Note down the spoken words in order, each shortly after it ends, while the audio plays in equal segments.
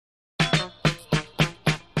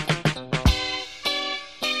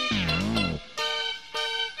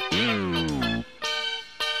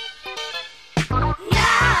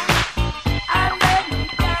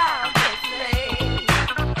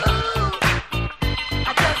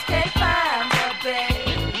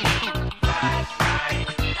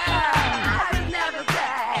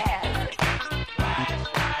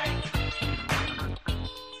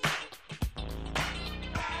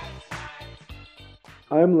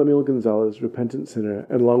I'm Lemuel Gonzalez, repentant sinner,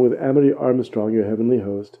 and along with Amity Armstrong, your heavenly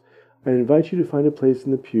host, I invite you to find a place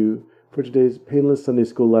in the pew for today's painless Sunday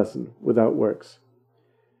school lesson, Without Works.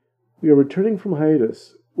 We are returning from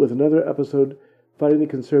hiatus with another episode fighting the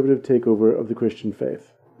conservative takeover of the Christian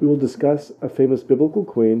faith. We will discuss a famous biblical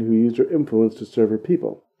queen who used her influence to serve her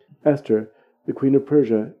people, Esther, the Queen of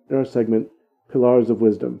Persia, in our segment, Pillars of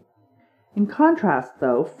Wisdom. In contrast,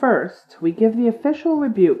 though, first, we give the official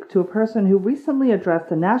rebuke to a person who recently addressed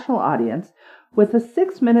a national audience with a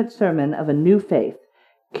 6-minute sermon of a new faith,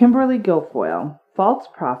 Kimberly Guilfoyle, false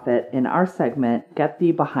prophet, in our segment, Get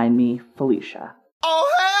Thee Behind Me, Felicia. Oh,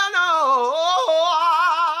 hell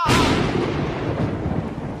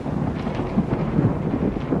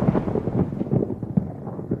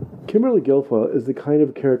no! Kimberly Guilfoyle is the kind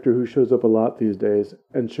of character who shows up a lot these days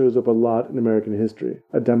and shows up a lot in American history,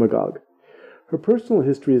 a demagogue. Her personal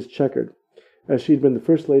history is checkered, as she'd been the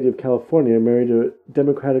First Lady of California, married to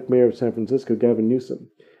Democratic Mayor of San Francisco, Gavin Newsom,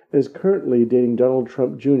 and is currently dating Donald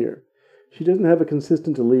Trump Jr. She doesn't have a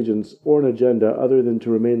consistent allegiance or an agenda other than to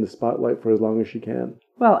remain in the spotlight for as long as she can.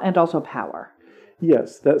 Well, and also power.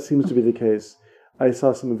 Yes, that seems to be the case. I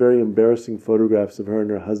saw some very embarrassing photographs of her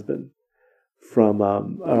and her husband from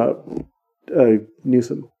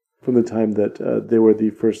Newsom, from the time that they were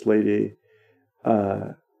the First Lady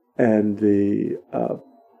and the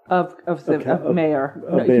of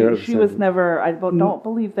mayor. She was never. I don't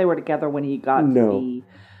believe they were together when he got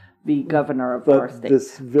the governor of our state.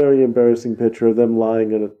 This very embarrassing picture of them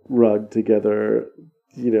lying on a rug together,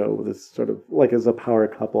 this sort of like as a power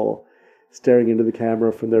couple, staring into the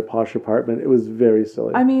camera from their posh apartment. It was very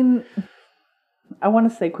silly. I mean, I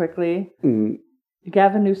want to say quickly,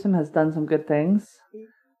 Gavin Newsom has done some good things,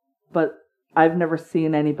 but I've never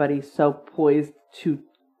seen anybody so poised to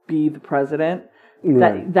be the president.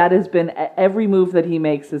 Right. That has been every move that he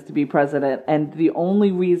makes is to be president, and the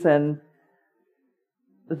only reason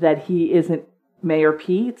that he isn't Mayor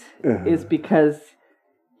Pete is because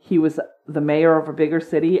he was the mayor of a bigger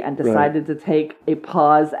city and decided to take a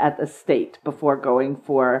pause at the state before going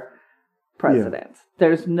for president. Yeah.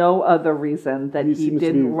 There's no other reason that he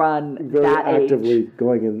didn't run very that actively age.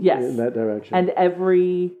 Going in that direction. And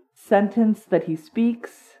every sentence that he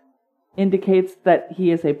speaks indicates that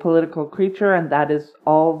he is a political creature, and that is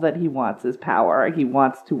all that he wants is power. He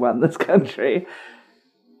wants to run this country.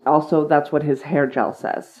 Also, that's what his hair gel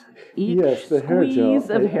says. Yes, the hair gel.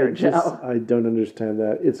 Of hair gel. I don't understand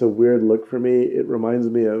that. It's a weird look for me. It reminds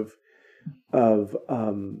me of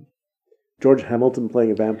George Hamilton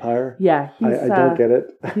playing a vampire. Yeah, I don't get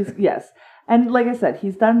it. Yes. And like I said,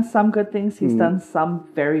 he's done some good things. He's done some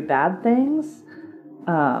very bad things.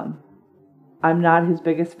 I'm not his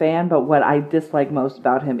biggest fan, but what I dislike most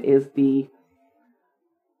about him is the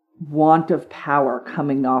want of power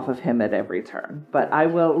coming off of him at every turn. But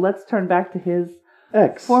let's turn back to his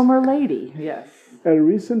former lady. Yes. At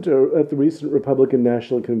the recent Republican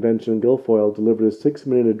National Convention, Guilfoyle delivered a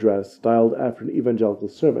 6-minute address styled after an evangelical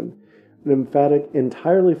sermon, an emphatic,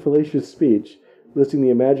 entirely fallacious speech listing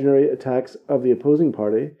the imaginary attacks of the opposing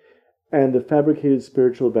party and the fabricated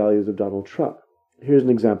spiritual values of Donald Trump. Here's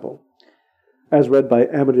an example, as read by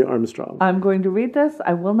Amity Armstrong. I'm going to read this.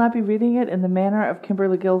 I will not be reading it in the manner of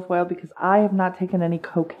Kimberly Guilfoyle because I have not taken any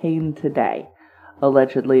cocaine today.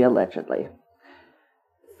 Allegedly.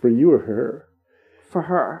 For you or her? For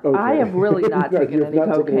her. Okay. I have really not taken any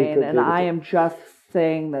cocaine, and I am just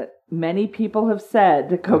saying that many people have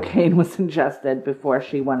said cocaine was ingested before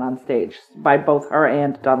she went on stage by both her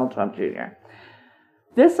and Donald Trump Jr.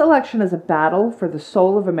 This election is a battle for the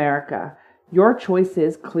soul of America. Your choice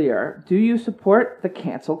is clear. Do you support the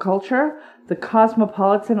cancel culture, the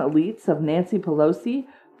cosmopolitan elites of Nancy Pelosi,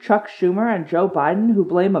 Chuck Schumer, and Joe Biden who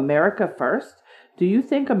blame America first? Do you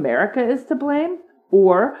think America is to blame?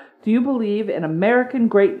 Or do you believe in American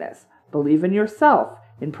greatness, believe in yourself,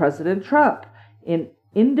 in President Trump, in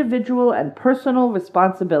individual and personal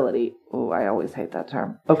responsibility? Oh, I always hate that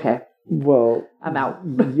term. Okay. Well, I'm out.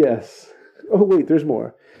 Yes. Oh, wait, there's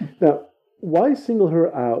more. Now, why single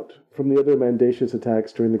her out from the other mendacious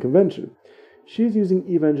attacks during the convention? She's using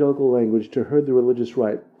evangelical language to herd the religious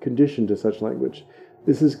right, conditioned to such language.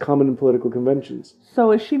 This is common in political conventions.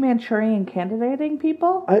 So is she Manchurian candidating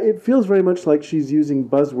people? It feels very much like she's using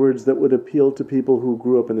buzzwords that would appeal to people who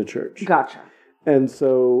grew up in the church. Gotcha. And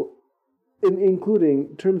so,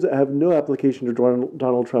 including terms that have no application to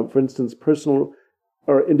Donald Trump, for instance, personal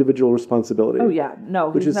or individual responsibility. Oh, yeah. No,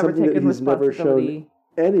 which is something that he's never shown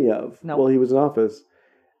any of while he was in office.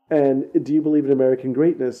 And do you believe in American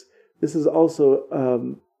greatness? This is also,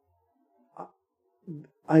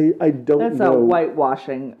 I don't know. That's a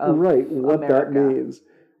whitewashing of what America. that means.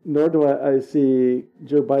 Nor do I see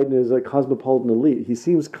Joe Biden as a cosmopolitan elite. He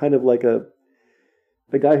seems kind of like a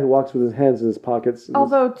guy who walks with his hands in his pockets.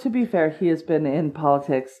 Although, to be fair, he has been in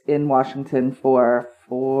politics in Washington for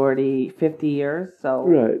 40, 50 years. So,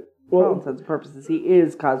 right. For all intents and purposes, he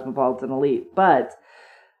is cosmopolitan elite. But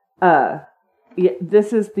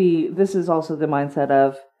this is also the mindset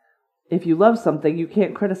of, if you love something, you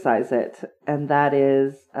can't criticize it. And that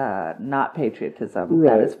is not patriotism.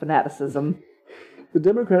 Right. That is fanaticism. The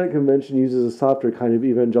Democratic Convention uses a softer kind of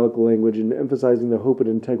evangelical language in emphasizing the hope and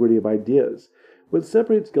integrity of ideas. What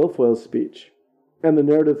separates Guilfoyle's speech and the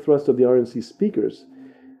narrative thrust of the RNC speakers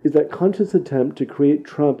is that conscious attempt to create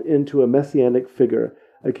Trump into a messianic figure,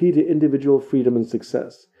 a key to individual freedom and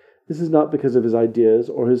success. This is not because of his ideas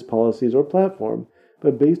or his policies or platform,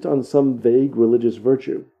 but based on some vague religious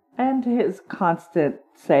virtue. And his constant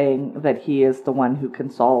saying that he is the one who can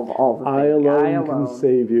solve all the things. I alone can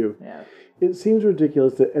save you. Yes. It seems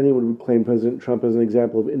ridiculous that anyone would claim President Trump as an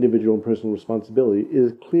example of individual and personal responsibility. It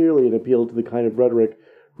is clearly an appeal to the kind of rhetoric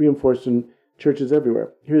reinforced in churches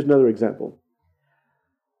everywhere. Here's another example.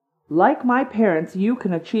 Like my parents, you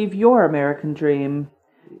can achieve your American dream.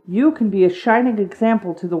 You can be a shining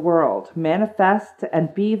example to the world. Manifest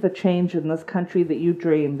and be the change in this country that you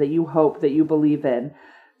dream, that you hope, that you believe in.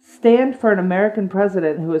 Stand for an American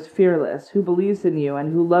president who is fearless, who believes in you,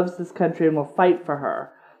 and who loves this country and will fight for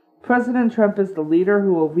her. President Trump is the leader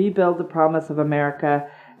who will rebuild the promise of America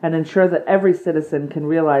and ensure that every citizen can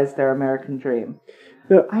realize their American dream.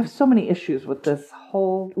 Now, I have so many issues with this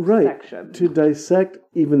whole section. To dissect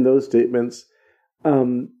even those statements,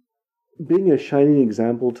 being a shining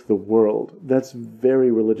example to the world, that's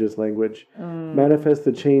very religious language. Manifest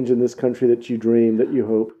the change in this country that you dream, that you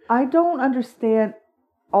hope. I don't understand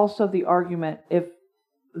also the argument, if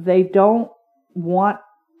they don't want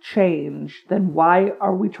change, then why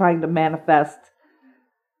are we trying to manifest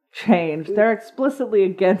change? They're explicitly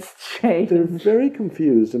against change. They're very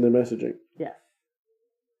confused in their messaging. Yes.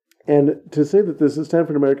 And to say that this is time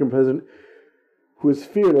for an American president who is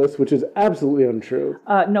fearless, which is absolutely untrue.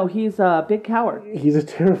 No, he's a big coward. He's a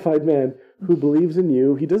terrified man who believes in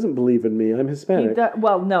you. He doesn't believe in me. I'm Hispanic.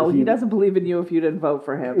 He doesn't believe in you if you didn't vote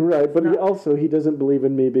for him. Right, but he doesn't believe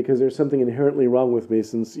in me because there's something inherently wrong with me,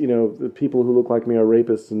 since, the people who look like me are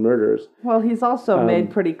rapists and murderers. Well, he's also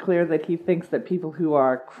made pretty clear that he thinks that people who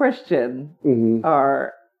are Christian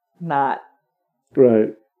are not...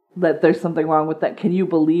 Right. That there's something wrong with that. Can you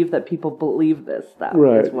believe that people believe this stuff?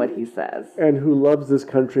 Right. Is what he says. And who loves this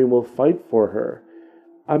country and will fight for her.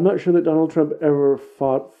 I'm not sure that Donald Trump ever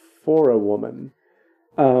fought for a woman.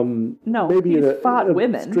 No, maybe he's in fought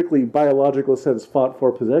women. Strictly biological sense, fought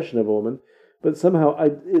for possession of a woman. But somehow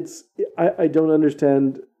I don't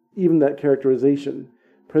understand even that characterization.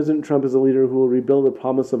 President Trump is a leader who will rebuild the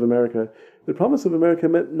promise of America. The promise of America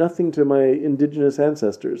meant nothing to my indigenous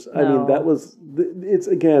ancestors. No. I mean, that was, it's...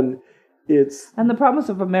 And the promise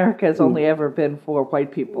of America has only ever been for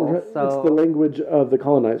white people, so... It's the language of the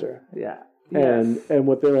colonizer. Yeah. And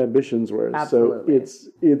what their ambitions were. Absolutely. So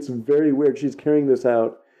it's very weird. She's carrying this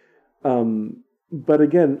out. But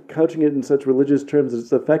again, couching it in such religious terms,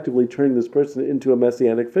 it's effectively turning this person into a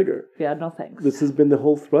messianic figure. Yeah, no thanks. This has been the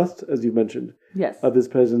whole thrust, as you mentioned, of his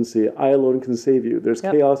presidency. I alone can save you. There's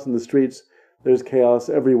chaos in the streets. There's chaos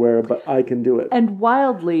everywhere, but I can do it. And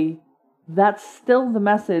wildly, that's still the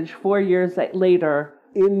message 4 years later,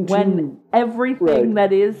 when everything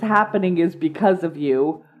that is happening is because of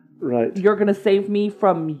you. Right. You're going to save me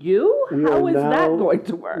from you? How is that going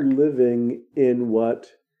to work? Living in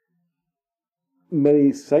what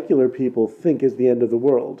many secular people think is the end of the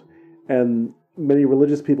world. And many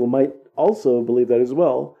religious people might also believe that as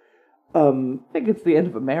well. I think it's the end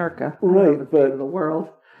of America. Right, but the end of the world.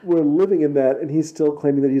 We're living in that, and he's still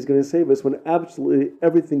claiming that he's going to save us when absolutely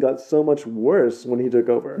everything got so much worse when he took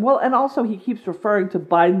over. Well, and also he keeps referring to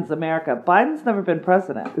Biden's America. Biden's never been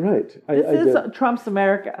president. Right. This is Trump's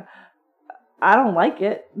America. I don't like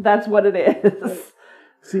it. That's what it is.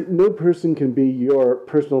 See, no person can be your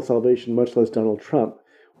personal salvation, much less Donald Trump.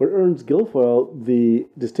 What earns Guilfoyle the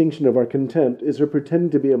distinction of our contempt is her pretending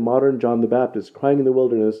to be a modern John the Baptist, crying in the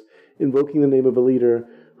wilderness, invoking the name of a leader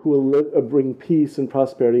who will bring peace and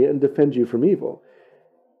prosperity and defend you from evil.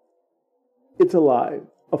 It's a lie,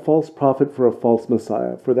 a false prophet for a false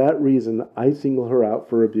Messiah. For that reason, I single her out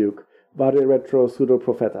for rebuke. Vade retro pseudo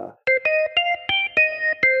propheta.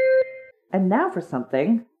 And now for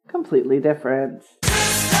something completely different.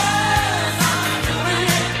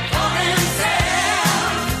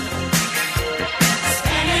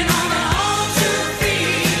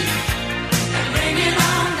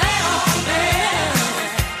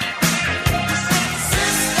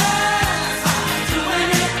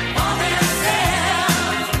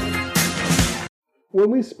 When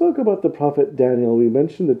we spoke about the prophet Daniel, we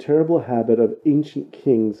mentioned the terrible habit of ancient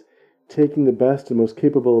kings taking the best and most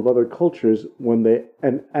capable of other cultures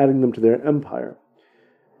and adding them to their empire.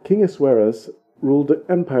 King Ahasuerus ruled an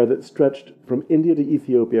empire that stretched from India to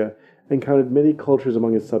Ethiopia and counted many cultures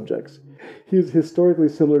among his subjects. He is historically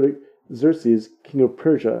similar to Xerxes, king of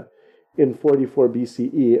Persia, in 44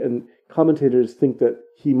 BCE, and commentators think that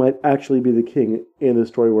he might actually be the king in the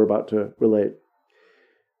story we're about to relate.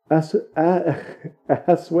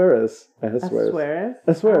 Ahasuerus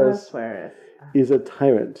is a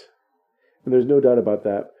tyrant, and there's no doubt about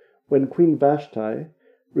that. When Queen Vashti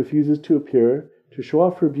refuses to appear to show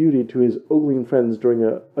off her beauty to his ogling friends during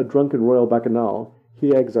a drunken royal bacchanal,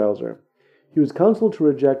 he exiles her. He was counseled to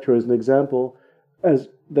reject her as an example, as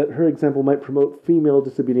that her example might promote female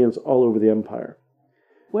disobedience all over the empire.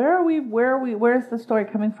 Where is the story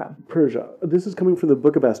coming from? Persia. This is coming from the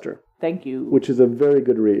Book of Esther. Thank you. Which is a very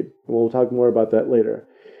good read. We'll talk more about that later.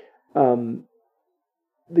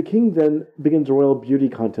 The king then begins a royal beauty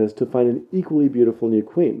contest to find an equally beautiful new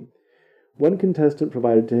queen. One contestant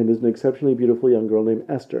provided to him is an exceptionally beautiful young girl named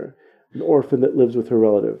Esther, an orphan that lives with her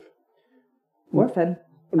relative. Orphan?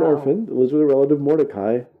 An orphan that lives with her relative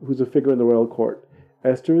Mordecai, who's a figure in the royal court.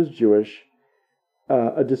 Esther is Jewish,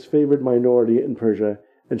 a disfavored minority in Persia,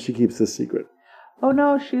 and she keeps this secret. Oh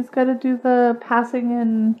no, she's got to do the passing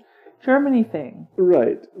in Germany thing.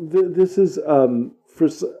 Right. This is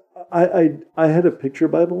I had a picture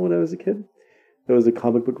Bible when I was a kid. That was a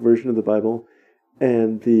comic book version of the Bible,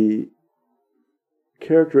 and the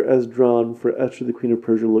character as drawn for Esther, the Queen of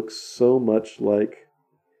Persia, looks so much like,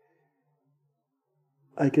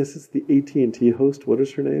 I guess it's the AT&T host. What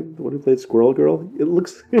is her name? The one who played Squirrel Girl? It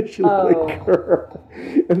looks she looks like her.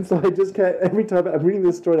 And so I just can't, every time I'm reading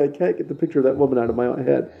this story, I can't get the picture of that woman out of my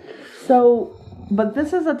head. So, but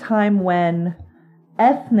this is a time when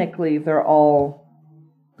ethnically they're all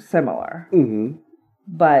similar. Mm-hmm.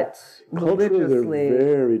 But culturally, religiously, they're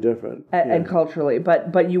very different. And culturally.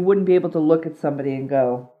 But you wouldn't be able to look at somebody and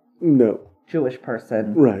go, no. Jewish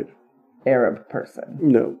person. Right. Arab person.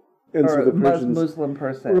 No. And or so the Persians, Muslim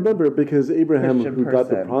person. Remember, because Abraham, Christian who person. got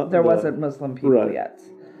the promise... There wasn't Muslim people yet.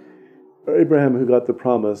 Abraham, who got the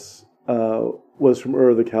promise, was from Ur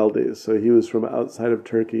of the Chaldees. So he was from outside of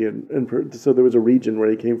Turkey. And so there was a region where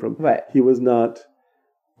he came from. Right. He was not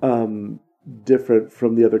different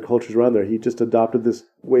from the other cultures around there. He just adopted this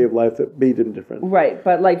way of life that made him different. Right.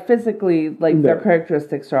 But like physically, like their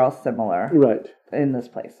characteristics are all similar. Right. In this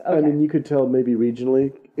place. Okay. I mean, you could tell maybe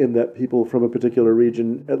regionally in that people from a particular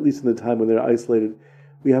region, at least in the time when they're isolated.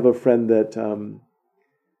 We have a friend that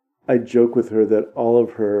I joke with her that all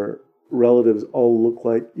of her relatives all look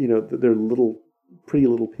like, they're pretty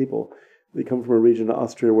little people. They come from a region in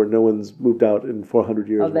Austria where no one's moved out in 400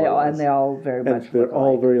 years. Oh, they all very much and they're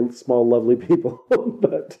all very small, lovely people.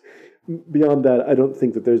 But beyond that, I don't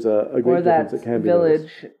think that there's a great difference that can be noticed.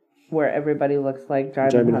 Village where everybody looks like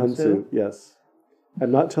Jaimin Hansu. Yes.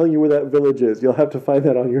 I'm not telling you where that village is. You'll have to find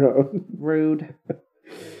that on your own. Rude.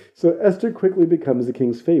 So Esther quickly becomes the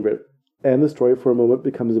king's favorite, and the story for a moment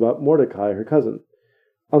becomes about Mordecai, her cousin.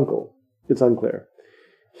 Uncle. It's unclear.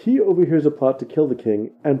 He overhears a plot to kill the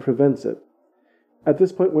king and prevents it. At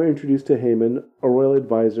this point, we're introduced to Haman, a royal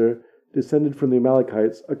advisor, descended from the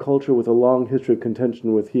Amalekites, a culture with a long history of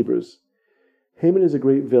contention with Hebrews. Haman is a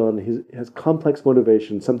great villain. He has complex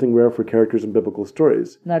motivation, something rare for characters in biblical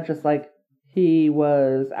stories. Not just like he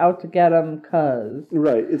was out to get him because...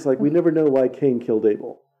 Right. It's like we never know why Cain killed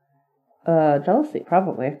Abel. Jealousy,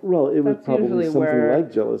 probably. Well, it was probably something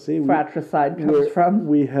like jealousy. Fratricide comes from.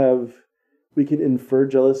 We can infer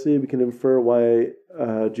jealousy. We can infer why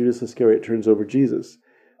Judas Iscariot turns over Jesus.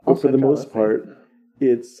 But also for the most part,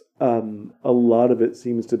 it's a lot of it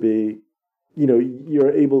seems to be,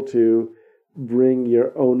 you're able to bring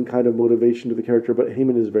your own kind of motivation to the character, but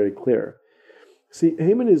Haman is very clear. See,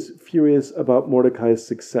 Haman is furious about Mordecai's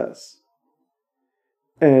success.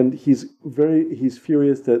 And he's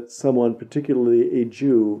furious that someone, particularly a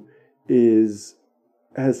Jew, has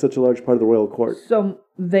such a large part of the royal court. So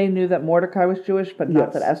they knew that Mordecai was Jewish, but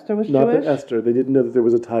not that Esther was Jewish? Not that Esther. They didn't know that there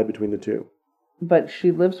was a tie between the two. But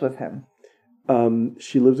she lives with him.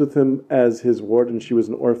 She lives with him as his ward, and she was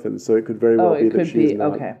an orphan, so it could very well be that she's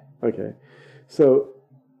not. Okay. So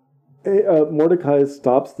Mordecai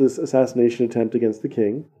stops this assassination attempt against the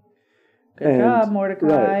king. Good job,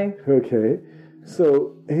 Mordecai. Right. Okay.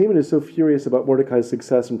 So Haman is so furious about Mordecai's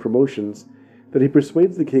success and promotions that he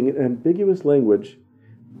persuades the king in ambiguous language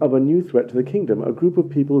of a new threat to the kingdom, a group of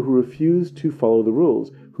people who refuse to follow the rules,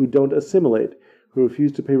 who don't assimilate, who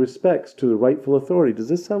refuse to pay respects to the rightful authority. Does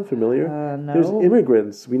this sound familiar? No. There's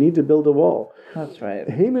immigrants. We need to build a wall. That's right.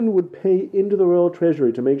 Haman would pay into the royal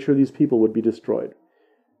treasury to make sure these people would be destroyed.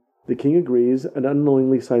 The king agrees and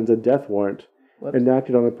unknowingly signs a death warrant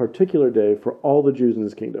enacted on a particular day for all the Jews in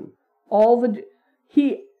his kingdom.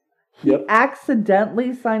 He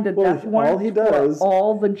accidentally signed a death warrant all he does, for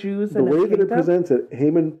all the Jews in his kingdom? The way that it presents it,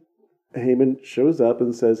 Haman shows up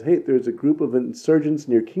and says, hey, there's a group of insurgents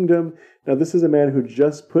in your kingdom. Now, this is a man who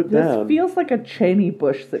just put down... This feels like a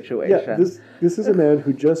Cheney-Bush situation. Yeah, this is a man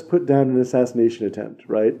who just put down an assassination attempt,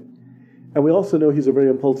 right? And we also know he's a very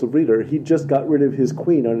impulsive leader. He just got rid of his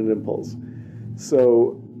queen on an impulse.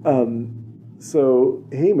 So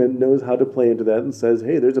Haman knows how to play into that and says,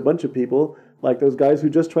 hey, there's a bunch of people, like those guys who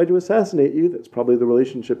just tried to assassinate you, that's probably the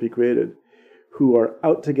relationship he created, who are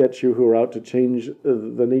out to get you, who are out to change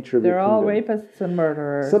the nature of your kingdom. They're all rapists and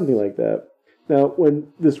murderers. Something like that. Now, when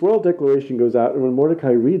this royal declaration goes out, and when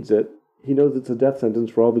Mordecai reads it, he knows it's a death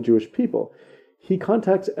sentence for all the Jewish people. He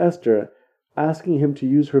contacts Esther, asking him to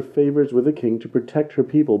use her favors with the king to protect her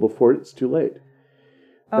people before it's too late.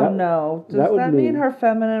 No. Does that mean her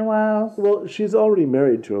feminine wiles? Well, she's already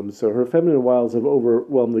married to him, so her feminine wiles have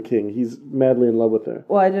overwhelmed the king. He's madly in love with her.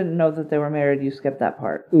 Well, I didn't know that they were married. You skipped that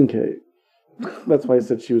part. Okay. That's why I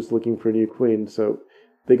said she was looking for a new queen. So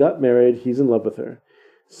they got married. He's in love with her.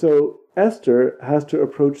 So Esther has to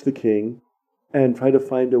approach the king and try to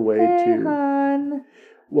find a way to... Hon.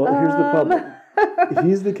 Well, here's the problem.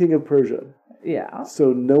 He's the king of Persia. Yeah.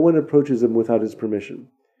 So no one approaches him without his permission.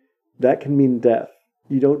 That can mean death.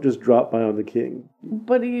 You don't just drop by on the king.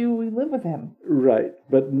 But we live with him. Right,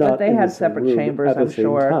 but not. But they had separate chambers, I'm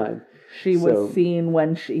sure. Time. She was seen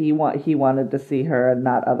when he wanted to see her and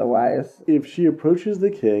not otherwise. If she approaches the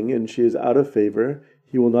king and she is out of favor,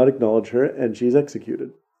 he will not acknowledge her and she is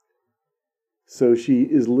executed. So she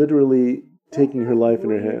is literally taking her life in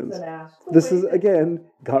her hands. This is, again,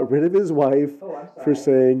 got rid of his wife for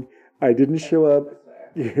saying, I didn't show up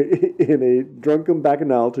in a drunken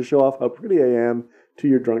bacchanal to show off how pretty I am to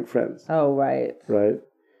your drunk friends. Oh, right. Right.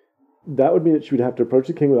 That would mean that she would have to approach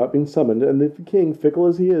the king without being summoned, and if the king, fickle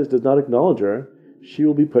as he is, does not acknowledge her, she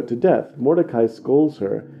will be put to death. Mordecai scolds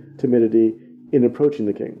her timidity in approaching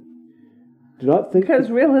the king. Do not think... Because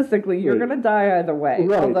realistically, you're going to die either way.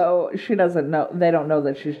 Right. Although she doesn't know, they don't know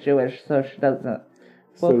that she's Jewish, so she doesn't... Well,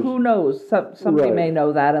 so who knows? Somebody may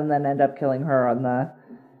know that and then end up killing her on the...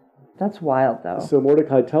 That's wild, though. So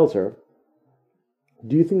Mordecai tells her,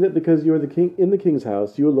 do you think that because you are the king in the king's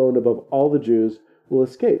house, you alone above all the Jews will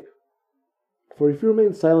escape? For if you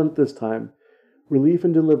remain silent at this time, relief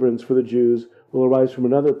and deliverance for the Jews will arise from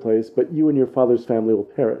another place, but you and your father's family will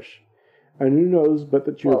perish. And who knows but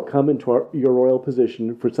that you have come into your royal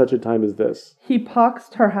position for such a time as this? He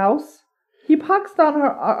poxed her house? He poxed on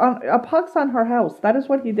her pox on her house. That is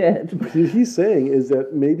what he did. What he's saying is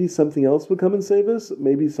that maybe something else will come and save us.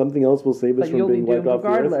 Maybe something else will save us from being wiped off the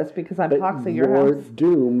earth. Regardless, because I'm poxing your house. You're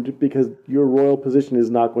doomed because your royal position is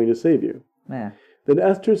not going to save you. Yeah. Then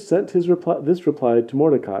Esther sent this reply to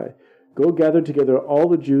Mordecai: Go gather together all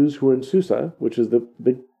the Jews who are in Susa, which is the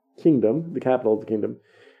big kingdom, the capital of the kingdom,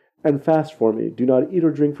 and fast for me. Do not eat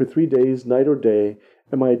or drink for 3 days, night or day,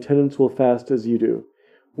 and my attendants will fast as you do.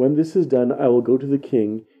 When this is done, I will go to the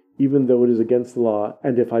king, even though it is against the law,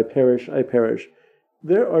 and if I perish, I perish.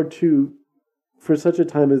 There are two, for such a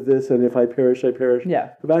time as this, and if I perish, I perish,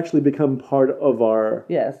 have actually become part of our...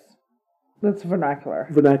 Yes, that's vernacular.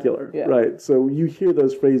 Vernacular, right. So you hear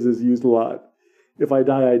those phrases used a lot. If I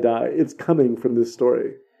die, I die. It's coming from this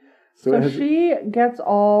story. So she gets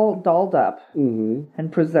all dolled up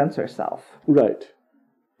and presents herself. Right.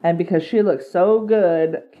 And because she looks so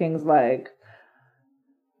good, King's like...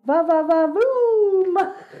 Va va va boom!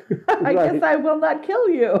 I guess I will not kill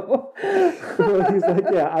you. Well, he's like,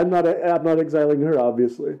 yeah, I'm not exiling her,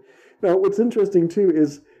 obviously. Now, what's interesting too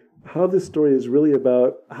is how this story is really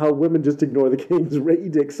about how women just ignore the king's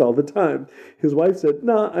edicts all the time. His wife said,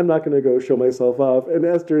 "No, I'm not going to go show myself off," and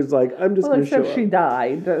Esther's like, "I'm just going to show up." Except she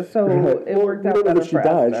died, so it worked out better for she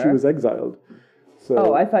died. Esther. She was exiled.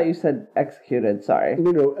 So, I thought you said executed. Sorry.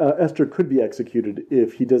 No, Esther could be executed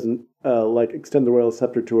if he doesn't extend the royal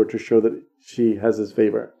scepter to her to show that she has his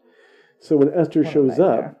favor. So when Esther shows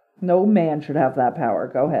up, no man should have that power.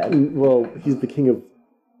 Go ahead. Well, he's the king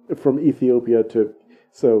from Ethiopia to.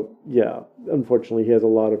 So yeah, unfortunately, he has a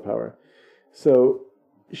lot of power. So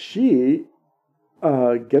she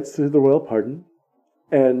gets to the royal pardon,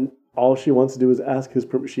 and all she wants to do is ask his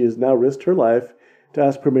permission. She has now risked her life to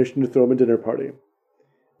ask permission to throw him a dinner party.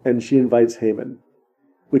 And she invites Haman,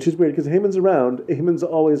 which is weird because Haman's around. Haman's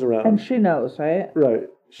always around. And she knows, right? Right.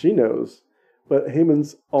 She knows. But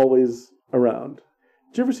Haman's always around.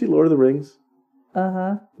 Did you ever see Lord of the Rings?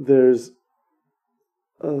 Uh-huh. There's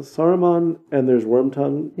Saruman and there's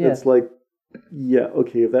Wormtongue. Yes. It's like, yeah,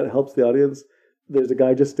 okay, if that helps the audience, there's a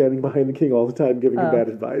guy just standing behind the king all the time giving him bad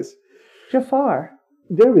advice. Jafar.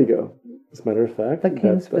 There we go. As a matter of fact. The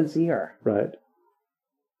king's vizier. Right.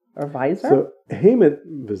 Or visor? So,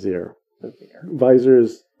 Haman, vizier. Visor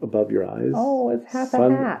is above your eyes. Oh, it's half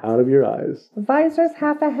Sun a hat. out of your eyes. Visor's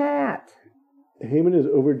half a hat. Haman is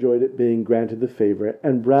overjoyed at being granted the favor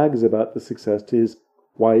and brags about the success to his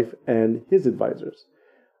wife and his advisors.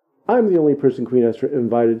 I'm the only person Queen Esther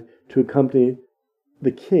invited to accompany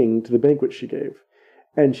the king to the banquet she gave,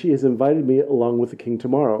 and she has invited me along with the king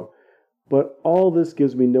tomorrow. But all this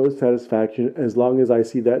gives me no satisfaction as long as I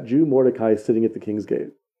see that Jew Mordecai sitting at the king's gate.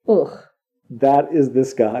 Ugh. That is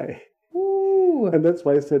this guy. Ooh. And that's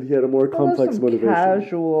why I said he had a more complex motivation.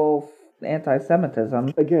 Casual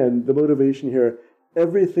anti-Semitism. Again, the motivation here,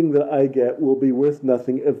 everything that I get will be worth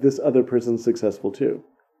nothing if this other person's successful too.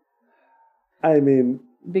 I mean...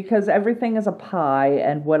 Because everything is a pie,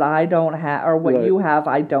 and what I don't have, or what you have,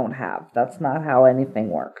 I don't have. That's not how anything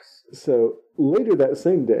works. So, later that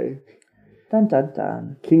same day... Dun dun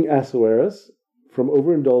dun. King Ahasuerus, from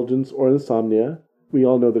overindulgence or insomnia, we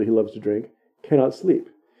all know that he loves to drink, cannot sleep.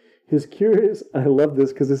 His cure is, I love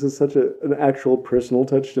this because this is such an actual personal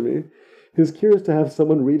touch to me. His cure is to have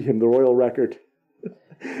someone read him the royal record.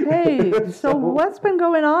 Hey, so what's been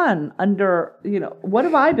going on under, what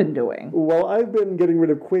have I been doing? Well, I've been getting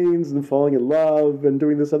rid of queens and falling in love and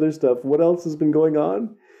doing this other stuff. What else has been going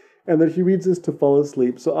on? And that he reads this to fall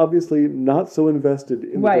asleep. So obviously not so invested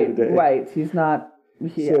in the day-to-day. Right. He's not...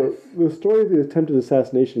 Yes. So the story of the attempted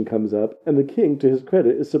assassination comes up, and the king, to his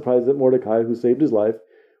credit, is surprised that Mordecai, who saved his life,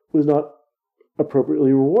 was not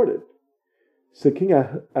appropriately rewarded. So King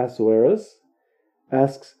Ahasuerus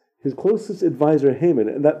asks his closest advisor, Haman,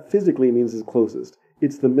 and that physically means his closest.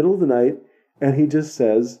 It's the middle of the night, and he just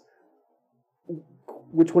says,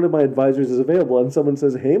 which one of my advisors is available? And someone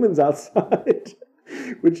says, Haman's outside.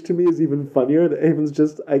 Which to me is even funnier. That Haman's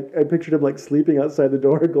just, I pictured him like sleeping outside the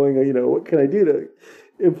door going, what can I do to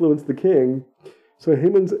influence the king? So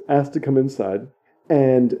Haman's asked to come inside,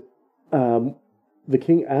 and the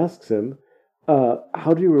king asks him,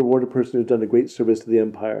 how do you reward a person who's done a great service to the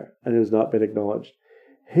empire and has not been acknowledged?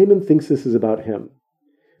 Haman thinks this is about him.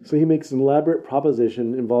 So he makes an elaborate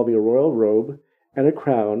proposition involving a royal robe and a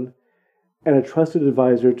crown and a trusted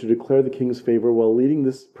advisor to declare the king's favor while leading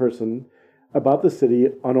this person about the city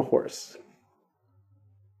on a horse.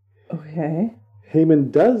 Okay.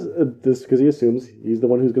 Haman does this because he assumes he's the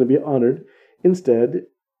one who's going to be honored. Instead,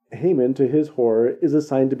 Haman, to his horror, is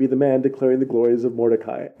assigned to be the man declaring the glories of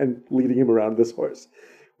Mordecai and leading him around this horse,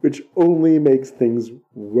 which only makes things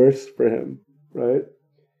worse for him, right?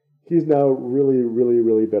 He's now really, really,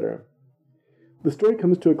 really bitter. The story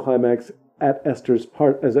comes to a climax at Esther's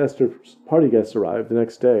as Esther's party guests arrive the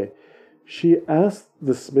next day. She asks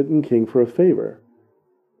the smitten king for a favor.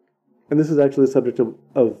 And this is actually the subject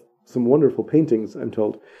of some wonderful paintings, I'm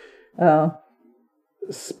told. Oh.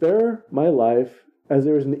 Spare my life, as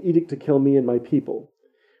there is an edict to kill me and my people.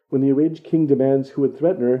 When the enraged king demands who would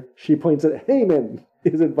threaten her, she points at Haman,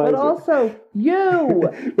 his advisor. But also, you!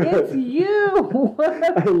 It's you!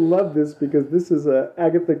 I love this because this is a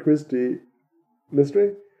Agatha Christie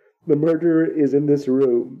mystery. The murderer is in this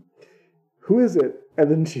room. Who is it? And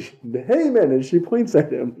then Haman, and she points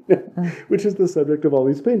at him, which is the subject of all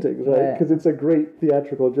these paintings, right? Because it's a great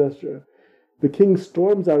theatrical gesture. The king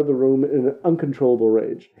storms out of the room in an uncontrollable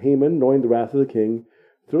rage. Haman, knowing the wrath of the king,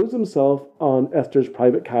 throws himself on Esther's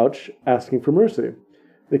private couch, asking for mercy.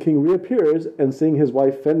 The king reappears, and seeing his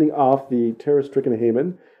wife fending off the terror-stricken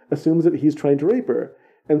Haman, assumes that he's trying to rape her,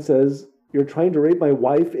 and says, "You're trying to rape my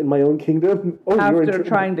wife in my own kingdom?" Oh, after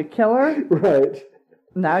trying to kill her? Right.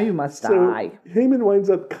 Now you must die. Haman winds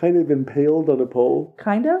up kind of impaled on a pole.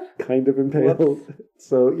 Kind of? Kind of impaled. Whoops.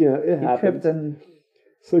 So, it happens. Tripped and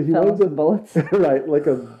so he winds up bullets. Right, like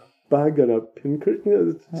a bug on a pinprick.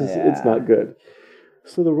 It's not good.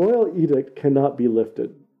 So the royal edict cannot be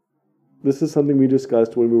lifted. This is something we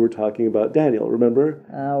discussed when we were talking about Daniel, remember?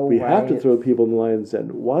 Oh, we have to throw people in the lion's den.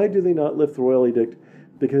 Why do they not lift the royal edict?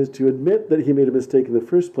 Because to admit that he made a mistake in the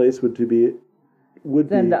first place would to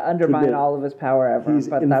undermine all of his power ever. He's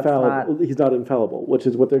not infallible, which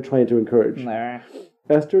is what they're trying to encourage. Nah.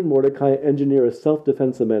 Esther and Mordecai engineer a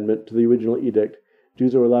self-defense amendment to the original edict.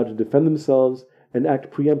 Jews are allowed to defend themselves and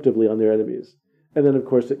act preemptively on their enemies. And then, of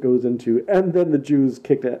course, it goes into, and then the Jews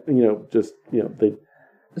kicked at, they...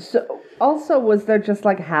 So, also, was there just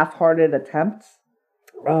like half-hearted attempts?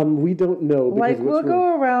 We don't know. Like, we'll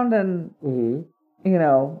go around and,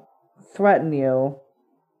 threaten you.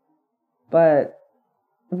 but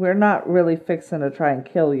we're not really fixing to try and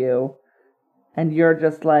kill you. And you're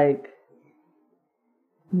just like,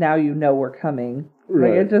 now you know we're coming.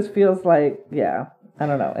 Right. Like, it just feels like, yeah, I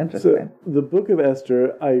don't know, interesting. So, the Book of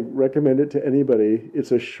Esther, I recommend it to anybody.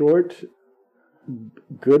 It's a short,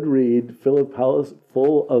 good read, full of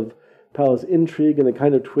palace intrigue and the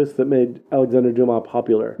kind of twist that made Alexander Dumas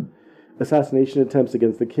popular. Assassination attempts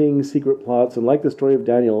against the king, secret plots, and like the story of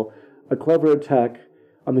Daniel, a clever attack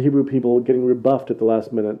on the Hebrew people getting rebuffed at the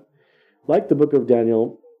last minute. Like the Book of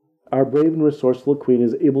Daniel, our brave and resourceful queen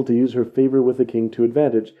is able to use her favor with the king to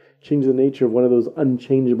advantage, change the nature of one of those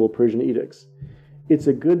unchangeable Persian edicts. It's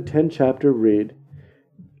a good 10-chapter read.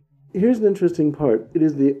 Here's an interesting part. It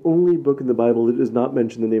is the only book in the Bible that does not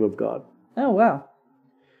mention the name of God. Oh, wow.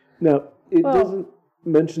 Now, it doesn't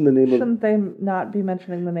mention the name shouldn't they not be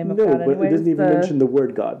mentioning the name of God anyways? No, but it doesn't even mention the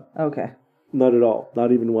word God. Okay. Not at all.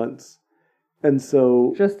 Not even once. And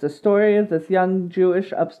so... just a story of this young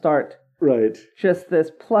Jewish upstart. Right. Just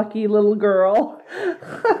this plucky little girl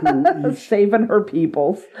saving her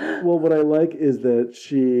peoples. Well, what I like is that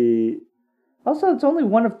she... also, it's only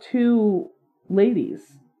one of two ladies.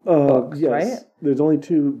 Books, yes. Right? There's only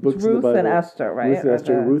two books it's in the Bible. Ruth and Esther, right? Ruth and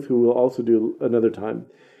Esther. Ruth, who we'll also do another time.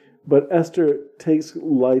 But Esther takes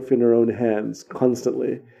life in her own hands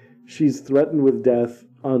constantly. She's threatened with death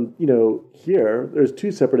on, here. There's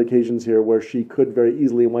two separate occasions here where she could very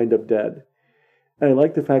easily wind up dead. And I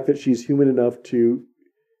like the fact that she's human enough to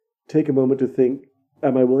take a moment to think,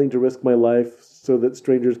 am I willing to risk my life so that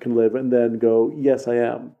strangers can live? And then go, yes, I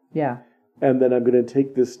am. Yeah. And then I'm going to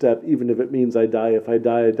take this step, even if it means I die. If I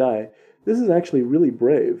die, I die. This is actually really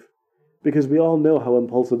brave, because we all know how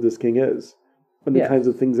impulsive this king is and the kinds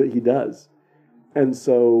of things that he does. And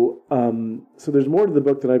so so there's more to the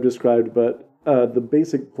book than I've described, but the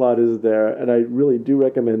basic plot is there, and I really do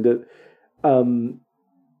recommend it.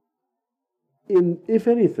 If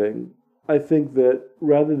anything, I think that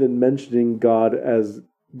rather than mentioning God as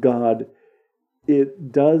God,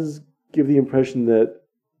 it does give the impression that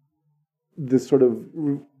this sort of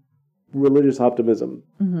religious optimism,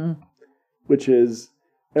 which is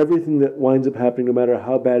everything that winds up happening, no matter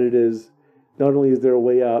how bad it is, not only is there a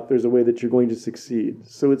way out, there's a way that you're going to succeed.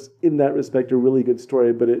 So it's, in that respect, a really good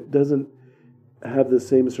story, but it doesn't have the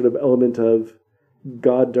same sort of element of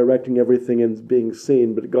God directing everything and being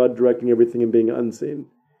seen, but God directing everything and being unseen.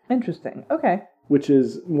 Interesting. Okay. Which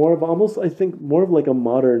is more of almost, I think, more of like a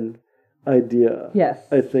modern idea. Yes.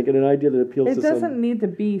 I think, and an idea that appeals to some... it doesn't need to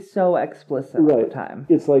be so explicit all the time.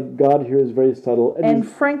 It's like God here is very subtle. And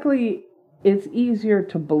frankly, it's easier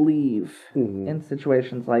to believe in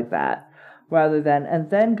situations like that, rather than, and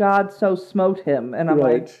then God so smote him. And I'm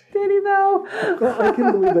like, did he though? Well, I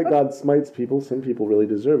can believe that God smites people. Some people really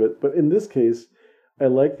deserve it. But in this case, I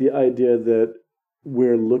like the idea that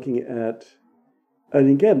we're looking at...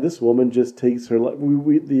 and again, this woman just takes her life.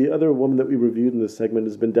 The other woman that we reviewed in this segment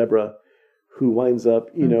has been Deborah, who winds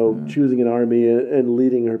up, choosing an army and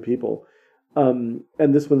leading her people. And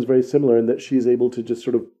this one's very similar in that she's able to just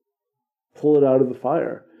sort of pull it out of the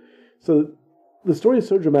fire. So the story is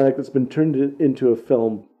so dramatic that it's been turned into a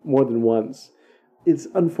film more than once. It's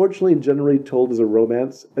unfortunately generally told as a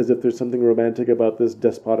romance, as if there's something romantic about this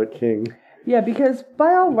despotic king. Yeah, because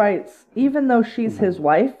by all rights, even though she's his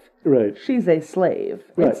wife, she's a slave.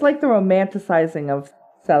 Right. It's like the romanticizing of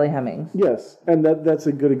Sally Hemings. Yes, and that's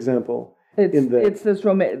a good example. It's this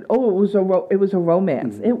romance. Oh, it was a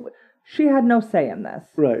romance. She had no say in this.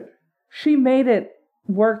 Right. She made it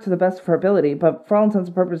work to the best of her ability, but for all intents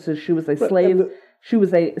and purposes, she was a slave. She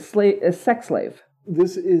was a sex slave.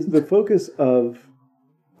 This is the focus of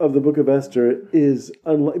the Book of Esther is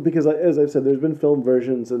unlike, because as I've said, there's been film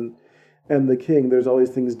versions and the king. There's always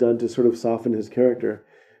things done to sort of soften his character,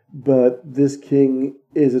 but this king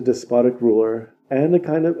is a despotic ruler and a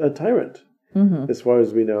kind of a tyrant. As far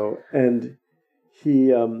as we know. And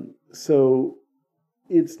he, so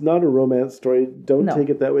it's not a romance story. Don't take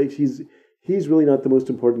it that way. He's really not the most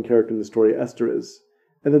important character in the story. Esther is.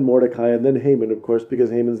 And then Mordecai, and then Haman, of course, because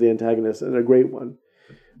Haman's the antagonist, and a great one.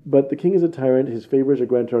 But the king is a tyrant. His favors are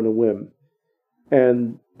granted on a whim.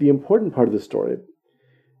 And the important part of the story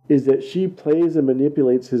is that she plays and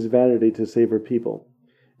manipulates his vanity to save her people.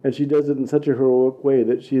 And she does it in such a heroic way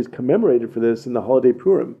that she is commemorated for this in the holiday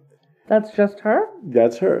Purim. That's just her?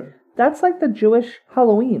 That's her. That's like the Jewish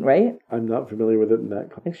Halloween, right? I'm not familiar with it in that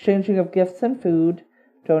context. Exchanging of gifts and food,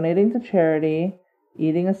 donating to charity,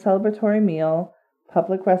 eating a celebratory meal,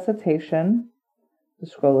 public recitation, the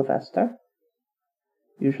Scroll of Esther,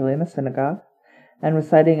 usually in a synagogue, and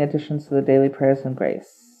reciting additions to the daily prayers and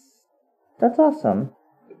grace. That's awesome.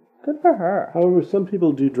 Good for her. However, some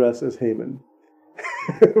people do dress as Haman.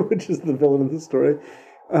 which is the villain of the story.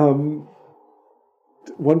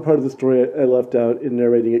 One part of the story I left out in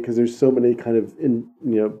narrating it because there's so many kind of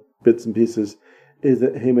bits and pieces, is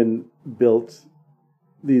that Haman built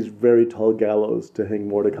these very tall gallows to hang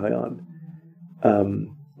Mordecai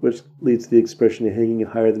on, which leads to the expression hanging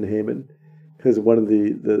higher than Haman, because one of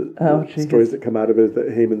the stories that come out of it is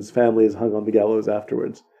that Haman's family is hung on the gallows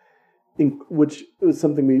afterwards, which was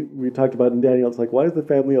something we talked about in Daniel. It's like, why does the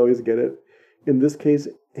family always get it? In this case,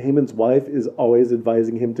 Haman's wife is always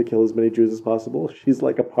advising him to kill as many Jews as possible. She's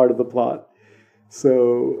like a part of the plot.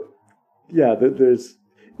 So, yeah,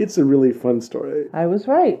 it's a really fun story. I was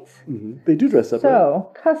right. Mm-hmm. They do dress up.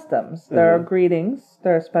 So, customs. There are greetings.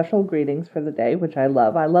 There are special greetings for the day, which I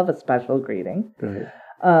love. I love a special greeting. Right.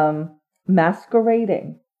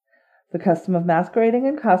 Masquerading. The custom of masquerading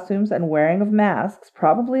in costumes and wearing of masks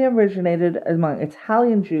probably originated among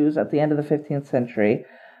Italian Jews at the end of the 15th century,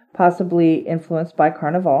 possibly influenced by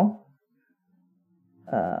Carnival.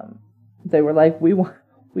 They were like, we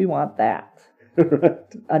want that.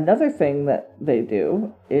 Right. Another thing that they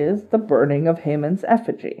do is the burning of Haman's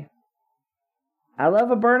effigy. I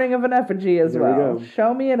love a burning of an effigy as well.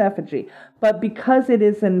 Show me an effigy. But because it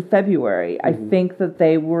is in February, I think that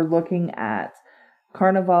they were looking at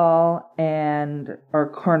Carnival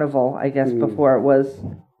or Carnival, I guess, before it was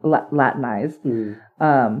Latinized.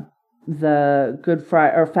 The Good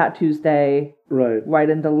Friday or Fat Tuesday, right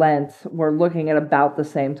into Lent, were looking at about the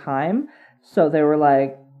same time. So they were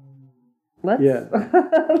like,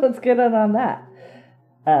 let's get in on that.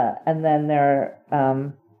 And then there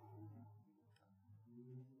are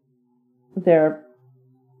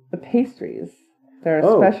pastries. There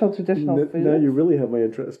are special traditional foods. Now you really have my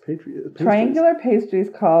interest. Pastries. Triangular pastries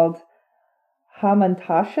called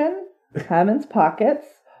Hamantaschen, Haman's pockets,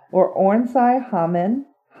 or Ornsei Haman,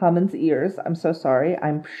 Haman's ears. I'm so sorry.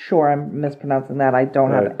 I'm sure I'm mispronouncing that. I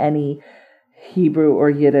don't have any Hebrew or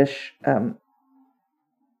Yiddish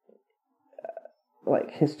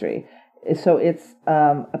history. So it's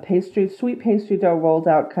a sweet pastry dough rolled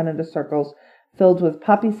out kind of into circles, filled with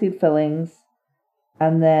poppy seed fillings,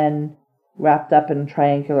 and then wrapped up in a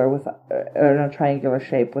triangular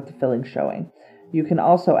shape with the filling showing. You can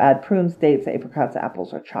also add prunes, dates, apricots,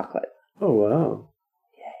 apples, or chocolate. Oh, wow.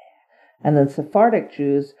 Yeah. And then Sephardic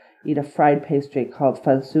Jews eat a fried pastry called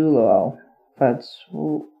fazulo,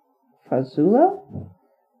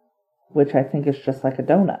 which I think is just like a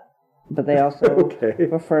donut. But they also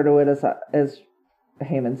refer to it as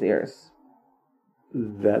Haman's ears.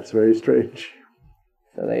 That's very strange.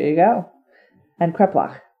 So there you go. And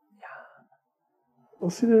kreplach. Well,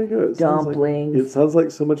 see, there you go. Dumplings. It sounds like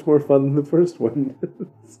so much more fun than the first one.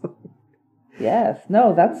 Yes.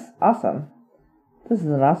 No, that's awesome. This is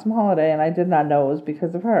an awesome holiday, and I did not know it was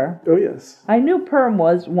because of her. Oh, yes. I knew Purim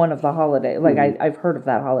was one of the holidays. I've heard of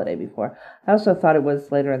that holiday before. I also thought it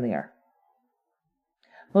was later in the year.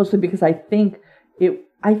 Mostly because I think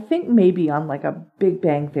maybe on like a Big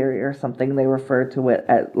Bang Theory or something, they refer to it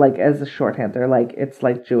as a shorthand. They're like, it's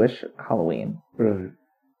like Jewish Halloween. Right.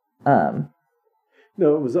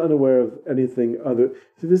 No, I was unaware of anything other.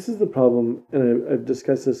 So this is the problem, and I've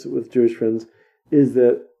discussed this with Jewish friends, is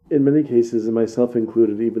that in many cases, and myself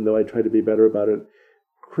included, even though I try to be better about it,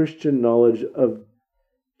 Christian knowledge of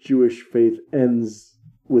Jewish faith ends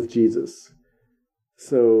with Jesus.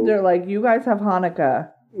 So they're like, you guys have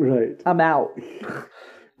Hanukkah. Right. I'm out.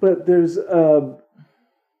 But there's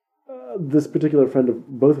this particular friend of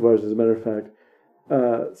both of ours, as a matter of fact,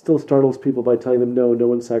 still startles people by telling them, no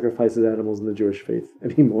one sacrifices animals in the Jewish faith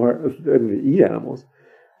anymore. I mean, they eat animals.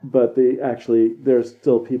 But there's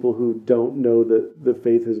still people who don't know that the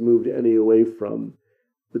faith has moved any away from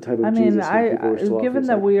the time of Jesus. Given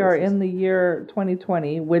that we are in the year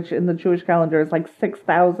 2020, which in the Jewish calendar is like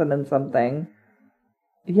 6,000 and something,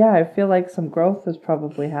 yeah, I feel like some growth has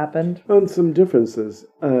probably happened. And some differences.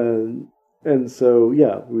 And so,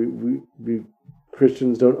 yeah, we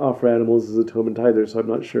Christians don't offer animals as atonement either, so I'm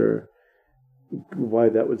not sure why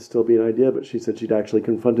that would still be an idea, but she said she'd actually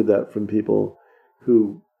confronted that from people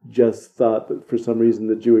who just thought that for some reason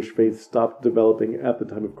the Jewish faith stopped developing at the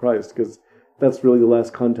time of Christ, because that's really the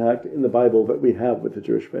last contact in the Bible that we have with the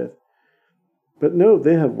Jewish faith. But no,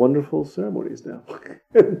 they have wonderful ceremonies now.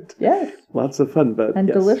 Yes. Lots of fun, but and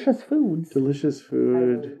delicious foods. Delicious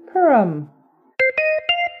food. Purim.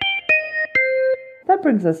 That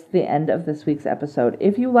brings us to the end of this week's episode.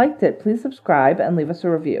 If you liked it, please subscribe and leave us a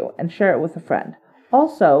review and share it with a friend.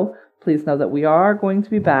 Also, please know that we are going to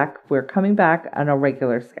be back. We're coming back on a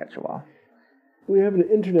regular schedule. We have an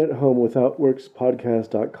internet home with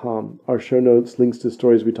outworkspodcast.com. Our show notes, links to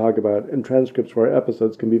stories we talk about, and transcripts for our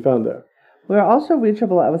episodes can be found there. We are also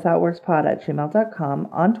reachable at withoutworkspod@gmail.com,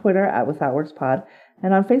 on Twitter at withoutworkspod,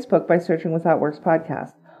 and on Facebook by searching Without Works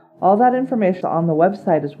Podcast. All that information on the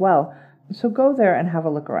website as well, so go there and have a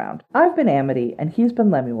look around. I've been Amity, and he's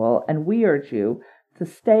been Lemuel, and we urge you to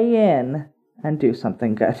stay in and do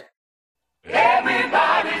something good.